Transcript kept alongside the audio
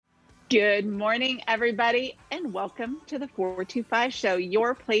Good morning, everybody, and welcome to the 425 Show,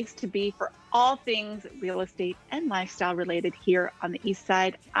 your place to be for all things real estate and lifestyle related here on the East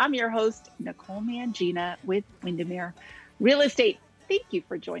Side. I'm your host, Nicole Mangina with Windermere Real Estate. Thank you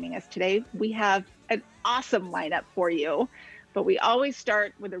for joining us today. We have an awesome lineup for you, but we always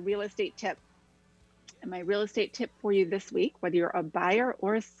start with a real estate tip. And my real estate tip for you this week, whether you're a buyer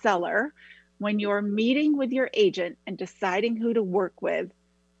or a seller, when you're meeting with your agent and deciding who to work with,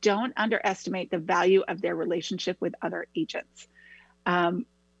 don't underestimate the value of their relationship with other agents.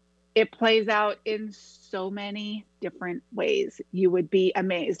 It plays out in so many different ways. You would be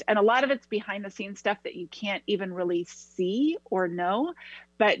amazed. And a lot of it's behind the scenes stuff that you can't even really see or know,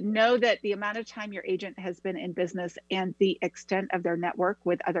 but know that the amount of time your agent has been in business and the extent of their network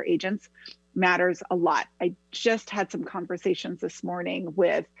with other agents matters a lot. I just had some conversations this morning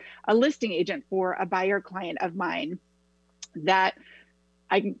with a listing agent for a buyer client of mine that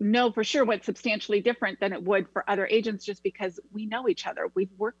I know for sure what's substantially different than it would for other agents, just because we know each other. We've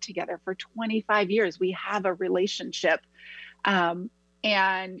worked together for 25 years. We have a relationship. And,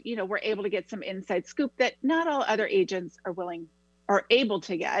 we're able to get some inside scoop that not all other agents are able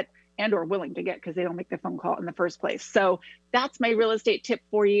to get and or willing to get, because they don't make the phone call in the first place. So that's my real estate tip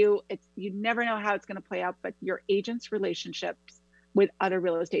for you. You never know how it's going to play out, but your agent's relationships with other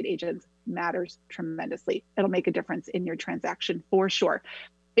real estate agents matters tremendously. It'll make a difference in your transaction for sure.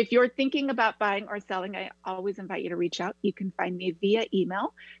 If you're thinking about buying or selling, I always invite you to reach out. You can find me via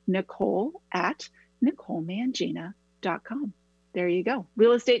email, nicole@nicolemangina.com. There you go.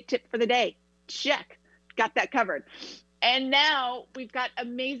 Real estate tip for the day. Check. Got that covered. And now we've got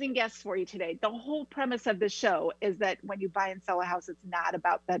amazing guests for you today. The whole premise of the show is that when you buy and sell a house, it's not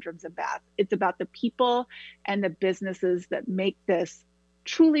about bedrooms and baths. It's about the people and the businesses that make this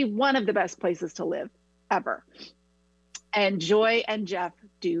truly one of the best places to live ever. And Joy and Jeff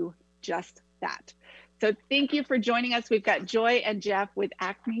do just that. So thank you for joining us. We've got Joy and Jeff with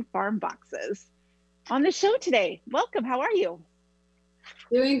Acme Farm Boxes on the show today. Welcome. How are you?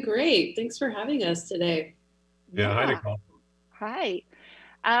 Doing great. Thanks for having us today. Yeah, hi, Nicole. Hi.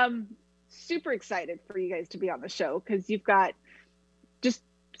 Super excited for you guys to be on the show because you've got just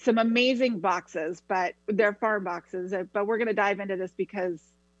some amazing boxes, but they're farm boxes. But we're going to dive into this because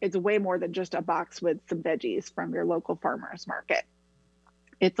it's way more than just a box with some veggies from your local farmers market.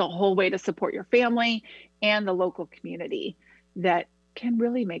 It's a whole way to support your family and the local community that can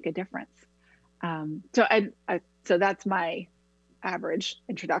really make a difference. So that's my average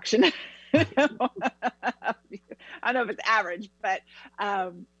introduction. I don't know if it's average, but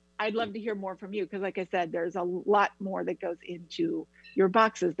I'd love to hear more from you because, like I said, there's a lot more that goes into your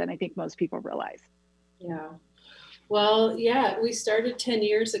boxes than I think most people realize. Yeah. Well, yeah, we started 10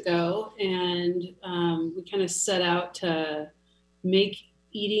 years ago, and we kind of set out to make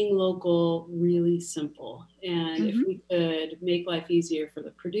eating local really simple. And if we could make life easier for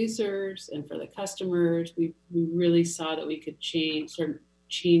the producers and for the customers, we really saw that we could start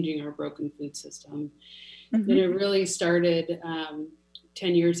changing our broken food system. And it really started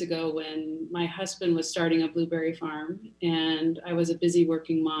 10 years ago when my husband was starting a blueberry farm, and I was a busy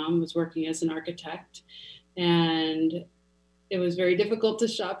working mom, was working as an architect, and it was very difficult to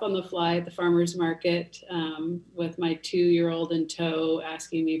shop on the fly at the farmer's market with my 2-year-old in tow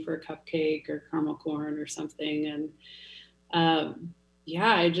asking me for a cupcake or caramel corn or something. And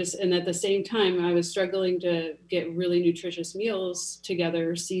and at the same time, I was struggling to get really nutritious meals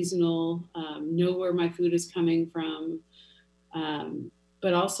together, seasonal, know where my food is coming from.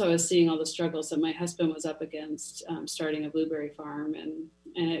 But also I was seeing all the struggles that my husband was up against starting a blueberry farm. And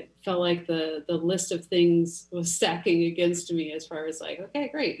it felt like the list of things was stacking against me as far as like, okay,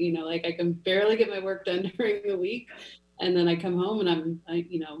 great. I can barely get my work done during the week. And then I come home and I'm,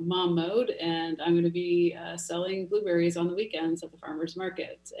 mom mode, and I'm going to be selling blueberries on the weekends at the farmer's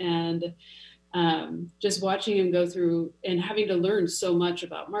market. And just watching him go through and having to learn so much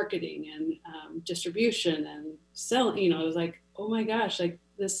about marketing and distribution and selling, I was like, oh my gosh, like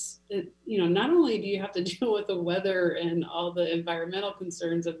this, not only do you have to deal with the weather and all the environmental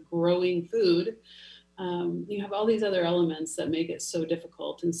concerns of growing food, you have all these other elements that make it so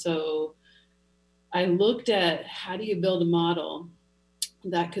difficult. And so I looked at how do you build a model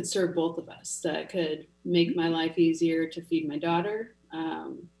that could serve both of us, that could make my life easier to feed my daughter,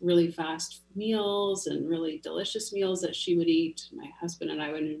 really fast meals and really delicious meals that she would eat, my husband and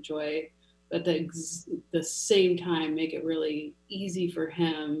I would enjoy, but at the same time make it really easy for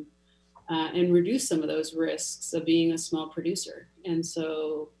him and reduce some of those risks of being a small producer. And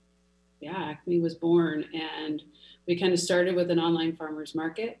so, Acme was born, and we kind of started with an online farmers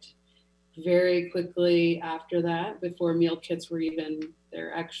market. very quickly after that, before meal kits were even,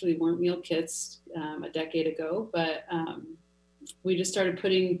 there actually weren't meal kits a decade ago, but we just started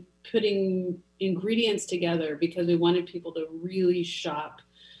putting ingredients together because we wanted people to really shop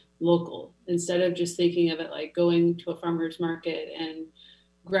local instead of just thinking of it like going to a farmer's market and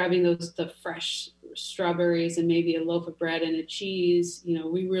grabbing the fresh strawberries and maybe a loaf of bread and a cheese. You know,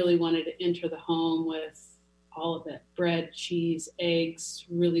 we really wanted to enter the home with all of it: bread, cheese, eggs,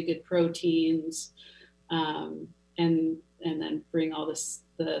 really good proteins, and then bring all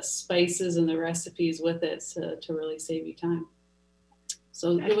the spices and the recipes with it to really save you time.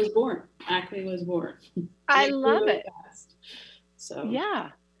 So it was born. Acme was born. I love really it. fast. So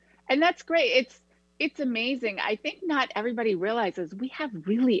Yeah. And that's great. It's amazing. I think not everybody realizes we have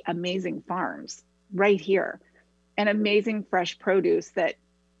really amazing farms right here and amazing fresh produce that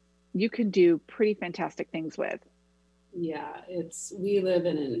you can do pretty fantastic things with. yeah, we live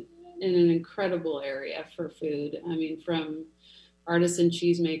in an incredible area for food. I mean, from artisan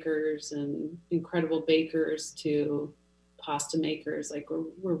cheesemakers and incredible bakers to pasta makers, like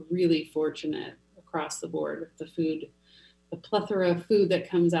we're really fortunate across the board with the food, the plethora of food that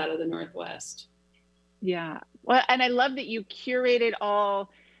comes out of the Northwest. Yeah. Well, and I love that you curate it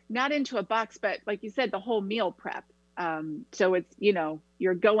all, not into a box, but like you said, the whole meal prep. So it's,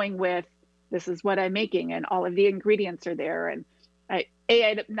 you're going with, this is what I'm making and all of the ingredients are there. And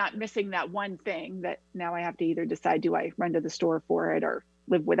I'm not missing that one thing that now I have to either decide, do I run to the store for it or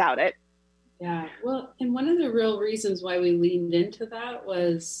live without it? Yeah. Well, and one of the real reasons why we leaned into that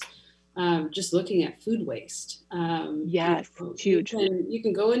was just looking at food waste. Yes, it's huge. You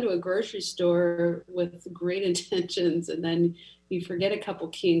can go into a grocery store with great intentions and then you forget a couple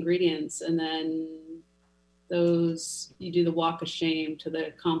key ingredients, and then you do the walk of shame to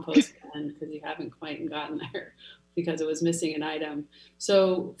the compost bin because you haven't quite gotten there because it was missing an item.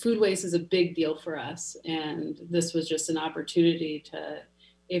 So food waste is a big deal for us. And this was just an opportunity to,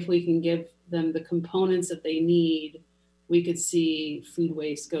 if we can give them the components that they need, we could see food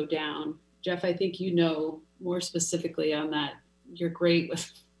waste go down. Jeff, I think you know more specifically on that. You're great with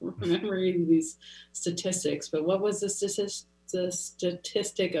remembering these statistics, but what was the statistic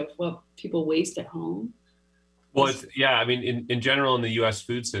of what people waste at home? Well, I mean, in general, in the U.S.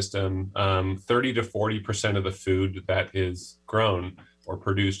 food system, 30 to 40% of the food that is grown or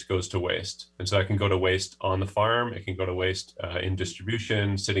produced goes to waste. And so that can go to waste on the farm. It can go to waste in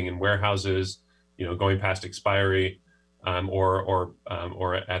distribution, sitting in warehouses, going past expiry, or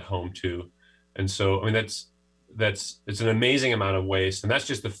at home too. And so, I mean, it's an amazing amount of waste. And that's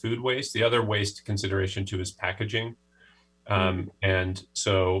just the food waste. The other waste consideration too is packaging. And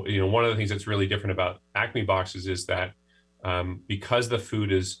so, one of the things that's really different about Acme boxes is that because the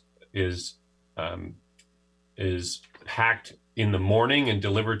food is packed in the morning and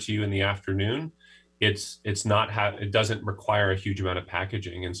delivered to you in the afternoon, it doesn't require a huge amount of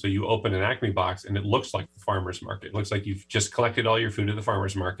packaging. And so you open an Acme box and it looks like the farmer's market. It looks like you've just collected all your food at the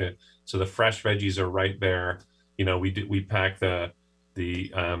farmer's market. So the fresh veggies are right there. We pack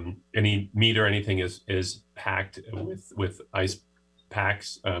any meat or anything is packed with ice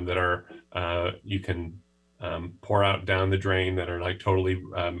packs that are you can pour out down the drain, that are like totally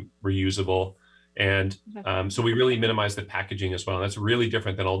reusable. And so we really minimize the packaging as well. And that's really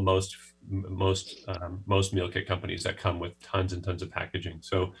different than most meal kit companies that come with tons and tons of packaging.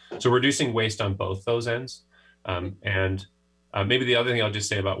 So reducing waste on both those ends. And maybe the other thing I'll just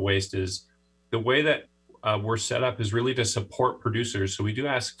say about waste is the way that we're set up is really to support producers. So we do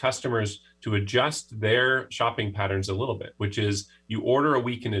ask customers to adjust their shopping patterns a little bit, which is you order a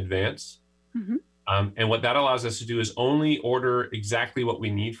week in advance. Mm-hmm. And what that allows us to do is only order exactly what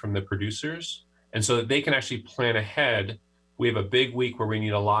we need from the producers. And so that they can actually plan ahead. We have a big week where we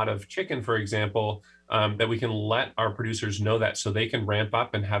need a lot of chicken, for example, that we can let our producers know that so they can ramp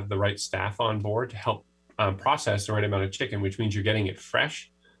up and have the right staff on board to help process the right amount of chicken, which means you're getting it fresh.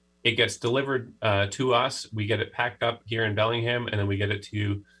 It gets delivered to us. We get it packed up here in Bellingham, and then we get it to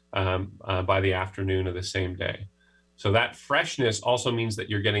you by the afternoon of the same day. So that freshness also means that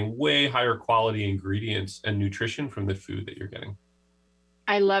you're getting way higher quality ingredients and nutrition from the food that you're getting.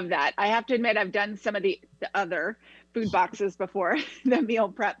 I love that. I have to admit, I've done some of the other food boxes before, the meal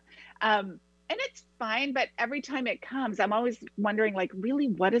prep. And it's fine, but every time it comes, I'm always wondering, like, really,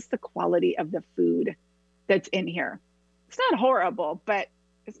 what is the quality of the food that's in here? It's not horrible, but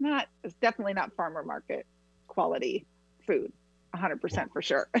it's definitely not farmer market quality food, 100% for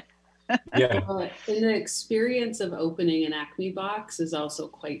sure. Yeah. And the experience of opening an Acme box is also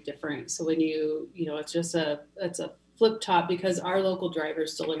quite different. So when it's a flip top, because our local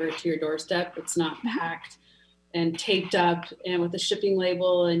drivers deliver it to your doorstep. It's not packed and taped up and with a shipping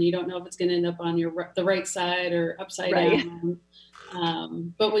label, and you don't know if it's going to end up on the right side or upside down.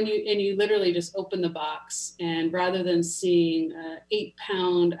 But when you literally just open the box, and rather than seeing an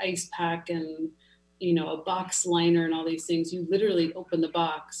 8-pound ice pack and a box liner and all these things, you literally open the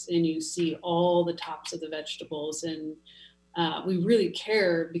box and you see all the tops of the vegetables. And we really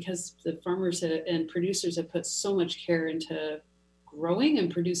care, because the farmers and producers have put so much care into growing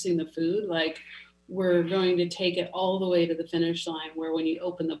and producing the food. Like, we're going to take it all the way to the finish line, where when you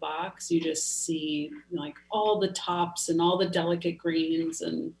open the box, you just see like all the tops and all the delicate greens,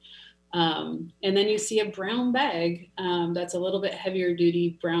 and then you see a brown bag that's a little bit heavier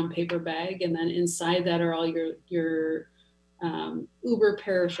duty brown paper bag, and then inside that are all your uber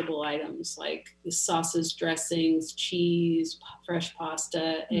perishable items like the sauces, dressings, cheese, fresh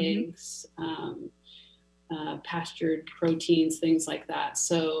pasta, eggs, pastured proteins, things like that.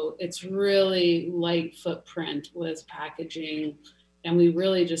 So it's really light footprint with packaging, and we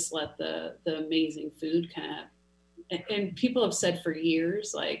really just let the amazing food and people have said for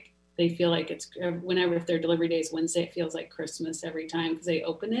years, like, they feel like it's whenever, if their delivery day is Wednesday, it feels like Christmas every time, because they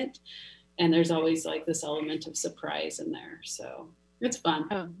open it and there's always like this element of surprise in there. So it's fun.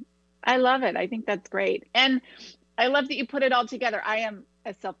 Oh, I love it. I think that's great. And I love that you put it all together. I am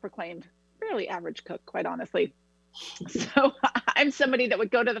a self-proclaimed fairly average cook, quite honestly. So I'm somebody that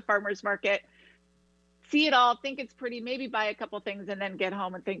would go to the farmer's market, see it all, think it's pretty, maybe buy a couple things, and then get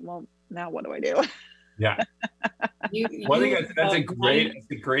home and think, well, now what do I do? Yeah. Well, I think that's a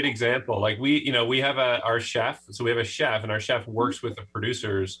great example. Like, we have our chef. So we have a chef, and our chef works with the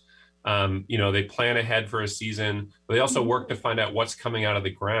producers. They plan ahead for a season, but they also work to find out what's coming out of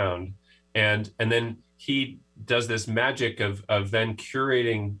the ground. And then he does this magic of then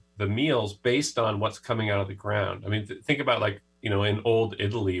curating the meals based on what's coming out of the ground. I mean, think about, like, in old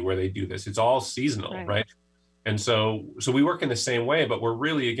Italy where they do this, it's all seasonal, right? And so we work in the same way, but we're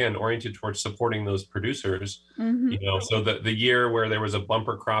really, again, oriented towards supporting those producers. So the year where there was a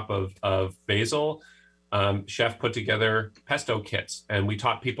bumper crop of basil, chef put together pesto kits, and we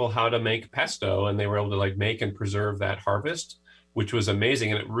taught people how to make pesto, and they were able to like make and preserve that harvest, which was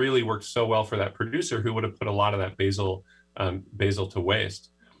amazing. And it really worked so well for that producer who would have put a lot of that basil to waste.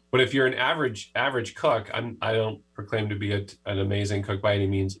 But if you're an average cook, I don't proclaim to be an amazing cook by any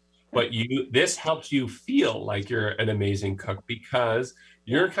means, but this helps you feel like you're an amazing cook, because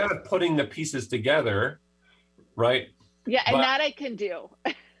you're kind of putting the pieces together, right? Yeah, and that I can do.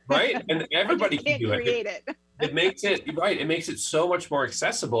 Right, and everybody can do it. It makes it right. It makes it so much more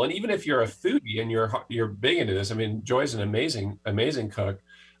accessible. And even if you're a foodie and you're big into this, I mean, Joy's an amazing cook.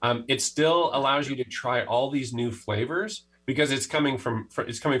 It still allows you to try all these new flavors, because it's coming from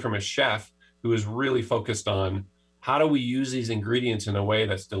a chef who is really focused on how do we use these ingredients in a way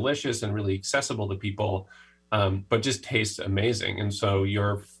that's delicious and really accessible to people, but just tastes amazing. And so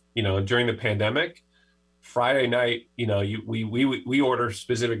during the pandemic, Friday night, we order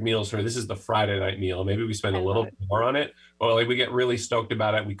specific meals for this is the Friday night meal. Maybe we spend a little bit more on it, but like we get really stoked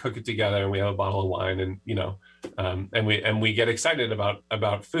about it. We cook it together, and we have a bottle of wine, and we get excited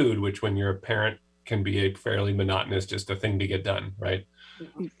about food, which when you're a parent can be a fairly monotonous, just a thing to get done, right?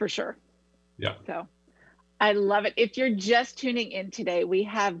 For sure. Yeah. So I love it. If you're just tuning in today, we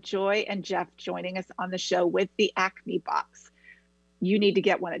have Joy and Jeff joining us on the show with the Acme box. You need to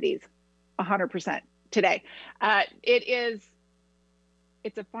get one of these, 100%. Today. It's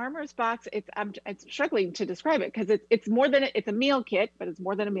a farmer's box. I'm struggling to describe it, because it's more than it's a meal kit, but it's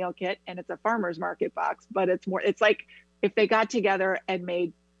more than a meal kit, and it's a farmer's market box, but it's like if they got together and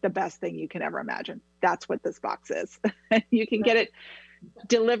made the best thing you can ever imagine. That's what this box is. You can get it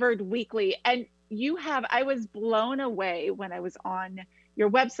delivered weekly. And I was blown away when I was on your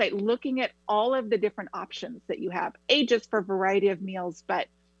website looking at all of the different options that you have, just for variety of meals, but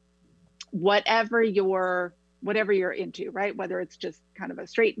whatever you're into, right? Whether it's just kind of a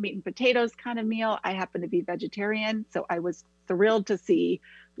straight meat and potatoes kind of meal. I happen to be vegetarian, so I was thrilled to see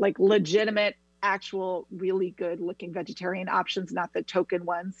like legitimate, actual, really good looking vegetarian options, not the token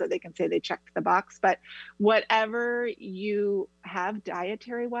ones so they can say they checked the box. But whatever you have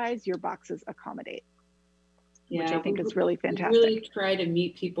dietary wise, your boxes accommodate, which I think is really fantastic. We really try to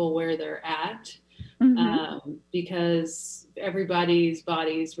meet people where they're at. Because everybody's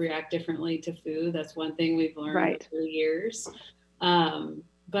bodies react differently to food. That's one thing we've learned over the years.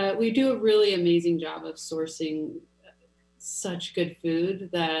 But we do a really amazing job of sourcing such good food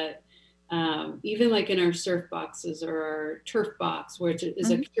that even like in our surf boxes or our turf box, which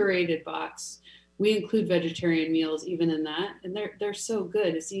is a curated box, we include vegetarian meals even in that. And they're so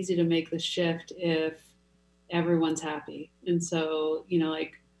good. It's easy to make the shift if everyone's happy. And so,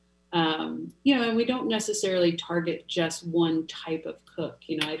 And we don't necessarily target just one type of cook.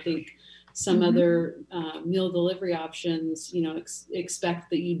 I think some other meal delivery options, expect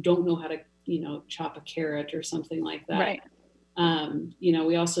that you don't know how to, chop a carrot or something like that. Right.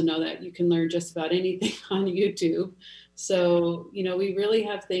 We also know that you can learn just about anything on YouTube. So, we really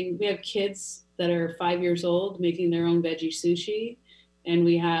have we have kids that are 5 years old making their own veggie sushi. And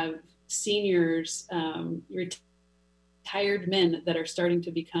we have seniors, retired men that are starting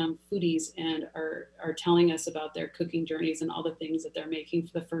to become foodies and are telling us about their cooking journeys and all the things that they're making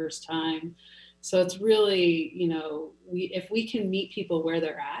for the first time. So it's really, if we can meet people where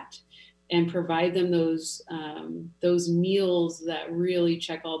they're at and provide them those meals that really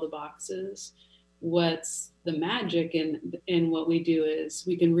check all the boxes, what's the magic in what we do is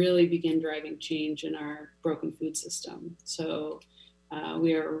we can really begin driving change in our broken food system. So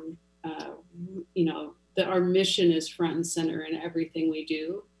we are, our mission is front and center in everything we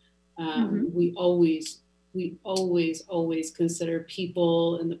do. We always consider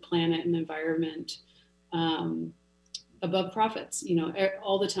people and the planet and the environment above profits,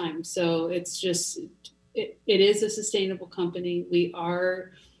 all the time. So it's just, it is a sustainable company.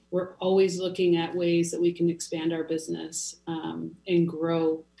 We're always looking at ways that we can expand our business and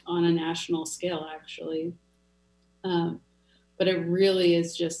grow on a national scale, actually. But it really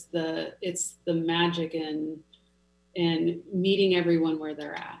is just it's the magic in meeting everyone where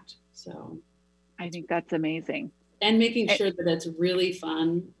they're at. So I think that's amazing. And making sure that it's really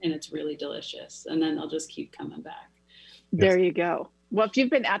fun and it's really delicious. And then they'll just keep coming back. There you go. Well, if you've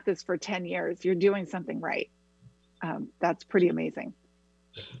been at this for 10 years, you're doing something right. That's pretty amazing.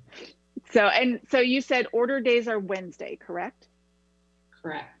 So you said order days are Wednesday, correct?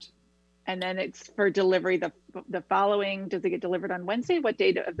 Correct. And then it's for delivery the following, does it get delivered on Wednesday? What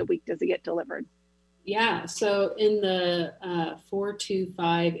day of the week does it get delivered? Yeah, so in the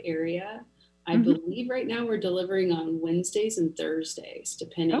 425 area, I believe right now we're delivering on Wednesdays and Thursdays,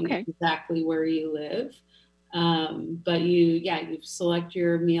 depending exactly where you live. But you select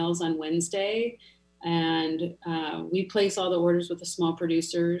your meals on Wednesday, and we place all the orders with the small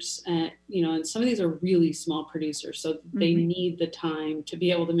producers. And some of these are really small producers, so they need the time to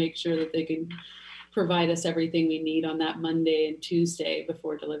be able to make sure that they can provide us everything we need on that Monday and Tuesday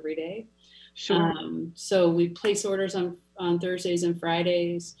before delivery day. Sure. So we place orders on Thursdays and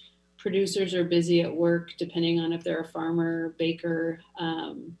Fridays. Producers are busy at work, depending on if they're a farmer, baker,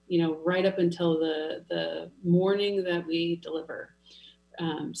 right up until the morning that we deliver.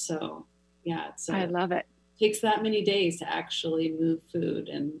 I love it. Takes that many days to actually move food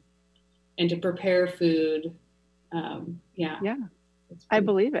and to prepare food. I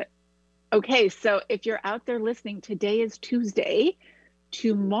believe it. Okay, so if you're out there listening, today is Tuesday.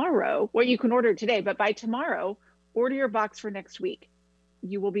 Tomorrow, well, you can order today, but by tomorrow, order your box for next week.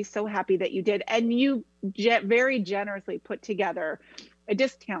 You will be so happy that you did. And you very generously put together a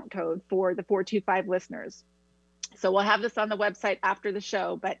discount code for the 425 listeners. So we'll have this on the website after the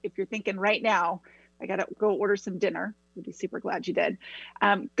show. But if you're thinking right now, I got to go order some dinner, we'll be super glad you did.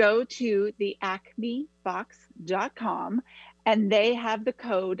 Go to the acmebox.com and they have the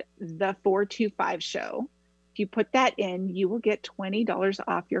code the425show. If you put that in, you will get $20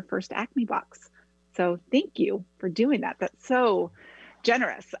 off your first Acme box. So thank you for doing that. That's so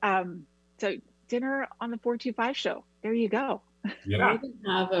generous. So dinner on the 425 show. There you go. Yeah. We're going to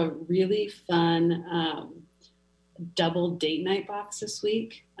have a really fun double date night box this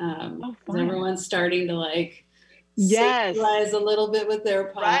week. Everyone's starting to socialize a little bit with their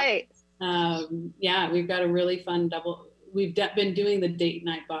pot. Right. We've got a really fun double. We've been doing the date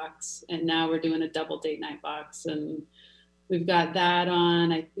night box, and now we're doing a double date night box, and we've got that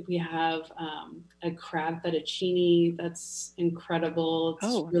on. We have a crab fettuccine that's incredible.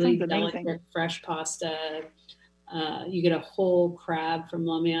 It's really delicate, fresh pasta. You get a whole crab from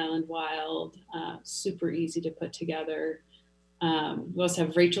Lummi Island Wild. Super easy to put together. We also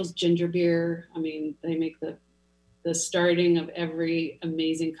have Rachel's ginger beer. I mean, they make the starting of every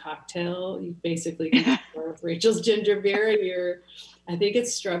amazing cocktail. You basically can start with Rachel's ginger beer, and I think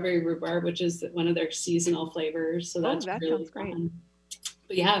it's strawberry rhubarb, which is one of their seasonal flavors. So that really sounds great. Fun.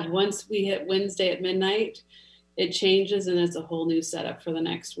 But yeah, once we hit Wednesday at midnight, it changes and it's a whole new setup for the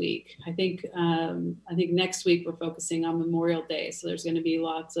next week. I think next week we're focusing on Memorial Day. So there's going to be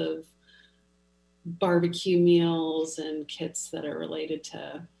lots of barbecue meals and kits that are related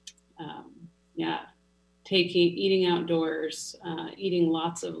to, eating outdoors, eating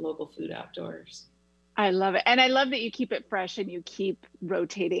lots of local food outdoors. I love it. And I love that you keep it fresh and you keep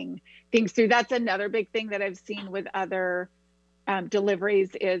rotating things through. That's another big thing that I've seen with other deliveries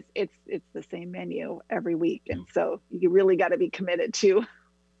is it's the same menu every week. And so you really got to be committed to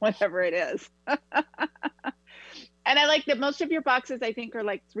whatever it is. And I like that most of your boxes, I think, are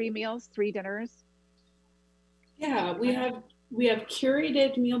like 3 meals, 3 dinners. Yeah, we have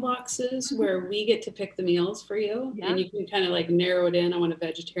curated meal boxes where we get to pick the meals for you, and you can kind of like narrow it in. I want a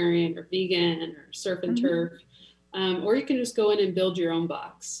vegetarian or vegan or surf and turf, or you can just go in and build your own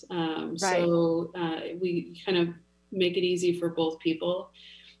box. So we kind of make it easy for both people.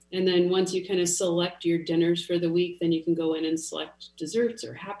 And then once you kind of select your dinners for the week, then you can go in and select desserts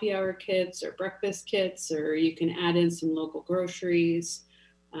or happy hour kits or breakfast kits, or you can add in some local groceries.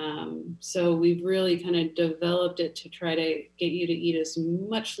 So we've really kind of developed it to try to get you to eat as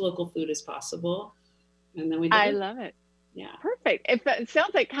much local food as possible. And then I love it. Yeah. Perfect. It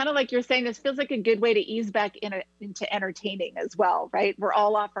sounds like, kind of like you're saying, this feels like a good way to ease back into entertaining as well, right? We're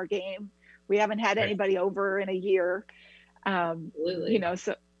all off our game. We haven't had anybody over in a year. Absolutely. You know,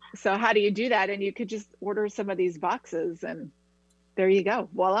 so how do you do that? And you could just order some of these boxes and there you go.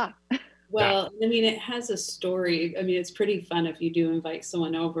 Voila. Well, I mean, it has a story. I mean, it's pretty fun if you do invite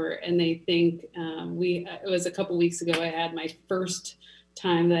someone over and they think it was a couple weeks ago, I had my first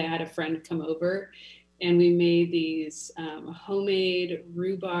time that I had a friend come over, and we made these homemade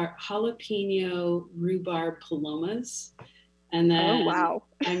jalapeno rhubarb palomas. And then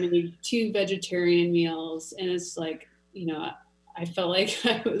I made 2 vegetarian meals, and it's like, you know, I felt like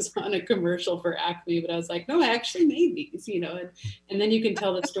I was on a commercial for Acme, but I was like, no, I actually made these, you know, and then you can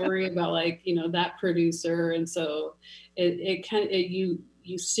tell the story about like, you know, that producer. And so it kind of, you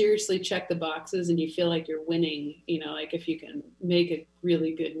seriously check the boxes and you feel like you're winning, you know, like if you can make a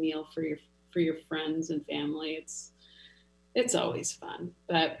really good meal for your friends and family, it's always fun.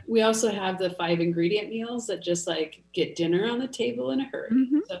 But we also have the 5 ingredient meals that just like get dinner on the table in a hurry.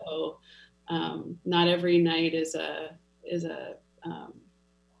 So not every night is a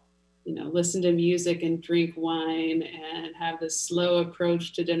you know, listen to music and drink wine and have this slow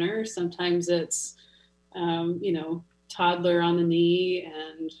approach to dinner. Sometimes it's, you know, toddler on the knee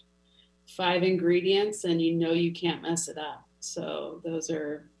and 5 ingredients, and you know you can't mess it up. So those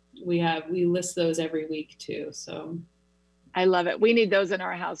are, we list those every week too. So I love it. We need those in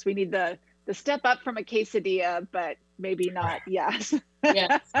our house. We need the step up from a quesadilla, but maybe not. Yes.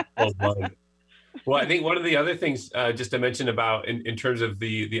 Yes. Well, I think one of the other things just to mention about in terms of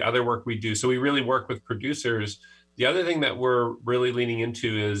the other work we do, so we really work with producers. The other thing that we're really leaning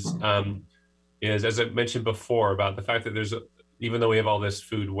into is as I mentioned before, about the fact that even though we have all this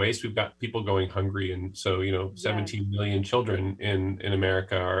food waste, we've got people going hungry. And so, you know, 17 million children in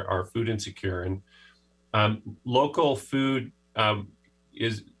America are food insecure. And local food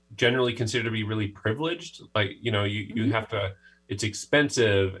is generally considered to be really privileged. Like, you know, you have to, it's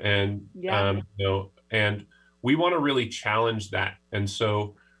expensive, and you know, and we want to really challenge that. And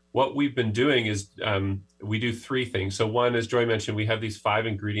so what we've been doing is we do 3 things. So one, as Joy mentioned, we have these 5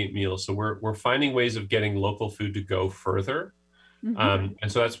 ingredient meals. So we're finding ways of getting local food to go further. And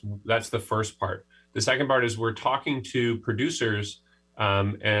so that's the first part. The second part is we're talking to producers,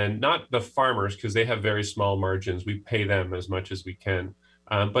 and not the farmers, because they have very small margins. We pay them as much as we can.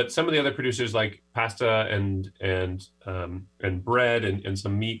 But some of the other producers like pasta and bread and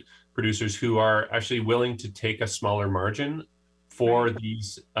some meat producers who are actually willing to take a smaller margin for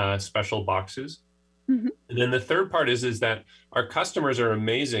these special boxes. And then the third part is that our customers are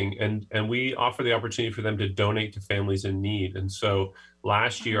amazing, and we offer the opportunity for them to donate to families in need. And so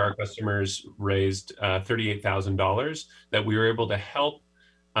last year, our customers raised $38,000 that we were able to help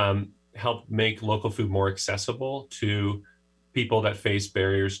make local food more accessible to people that face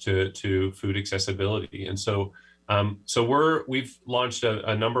barriers to food accessibility. And so we've launched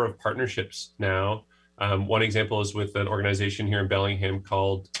a number of partnerships now. One example is with an organization here in Bellingham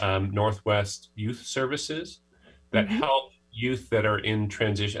called Northwest Youth Services that help youth that are in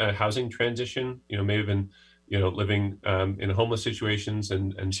housing transition, you know, maybe been, you know, living in homeless situations,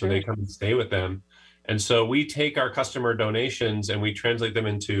 and so they come and stay with them. And so we take our customer donations and we translate them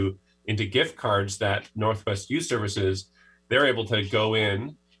into gift cards that Northwest Youth Services, they're able to go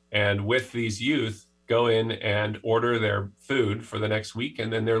in and with these youth go in and order their food for the next week,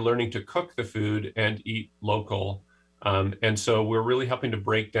 and then they're learning to cook the food and eat local. And so we're really helping to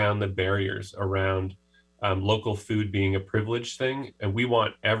break down the barriers around local food being a privileged thing, and we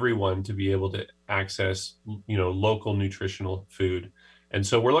want everyone to be able to access, you know, local nutritional food. And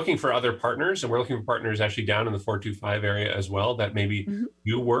so we're looking for other partners, and we're looking for partners actually down in the 425 area as well that maybe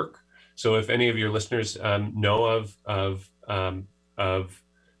do work. So if any of your listeners know of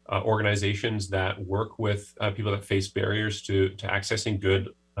organizations that work with people that face barriers to accessing good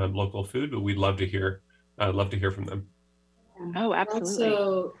local food, but we'd love to hear from them. Oh,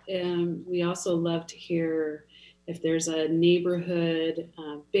 absolutely. We also love to hear if there's a neighborhood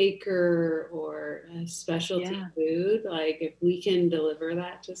baker or a specialty food, like if we can deliver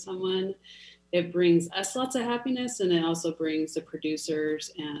that to someone, it brings us lots of happiness, and it also brings the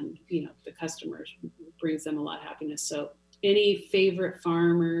producers and, you know, the customers, brings them a lot of happiness. So any favorite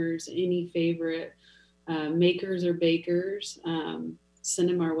farmers, any favorite makers or bakers, send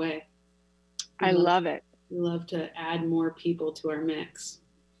them our way. I love it. We love to add more people to our mix.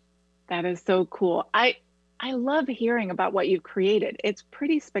 That is so cool. I love hearing about what you've created. It's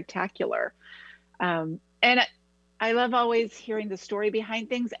pretty spectacular. And I love always hearing the story behind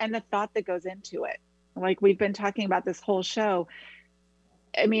things and the thought that goes into it. Like we've been talking about this whole show.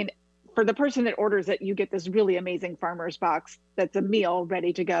 I mean, for the person that orders it, you get this really amazing farmer's box that's a meal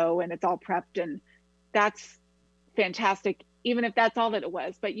ready to go and it's all prepped, and that's fantastic, even if that's all that it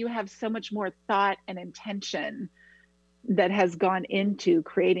was. But you have so much more thought and intention that has gone into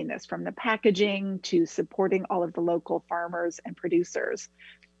creating this, from the packaging to supporting all of the local farmers and producers.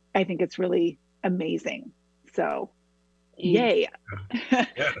 I think it's really amazing. So, yay. Yeah,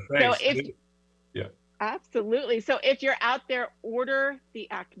 So thanks. absolutely. So if you're out there, order the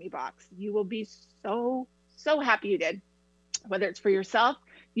Acme box. You will be so happy you did. Whether it's for yourself,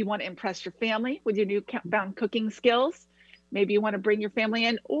 you want to impress your family with your newfound cooking skills, maybe you want to bring your family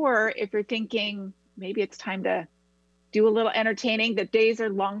in, or if you're thinking maybe it's time to do a little entertaining. The days are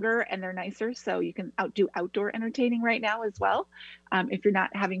longer and they're nicer, so you can do outdoor entertaining right now as well, if you're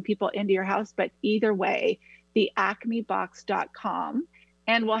not having people into your house. But either way, the acmebox.com,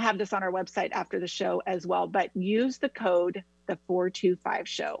 and we'll have this on our website after the show as well. But use the code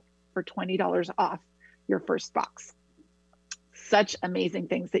the425show for $20 off your first box. Such amazing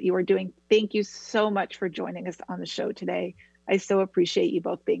things that you are doing. Thank you so much for joining us on the show today. I so appreciate you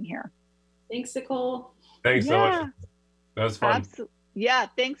both being here. Thanks, Nicole. Thanks so much. That was fun. Absolutely. Yeah.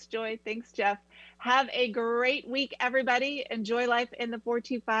 Thanks, Joy. Thanks, Jeff. Have a great week, everybody. Enjoy life in the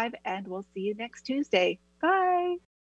 425, and we'll see you next Tuesday. Bye.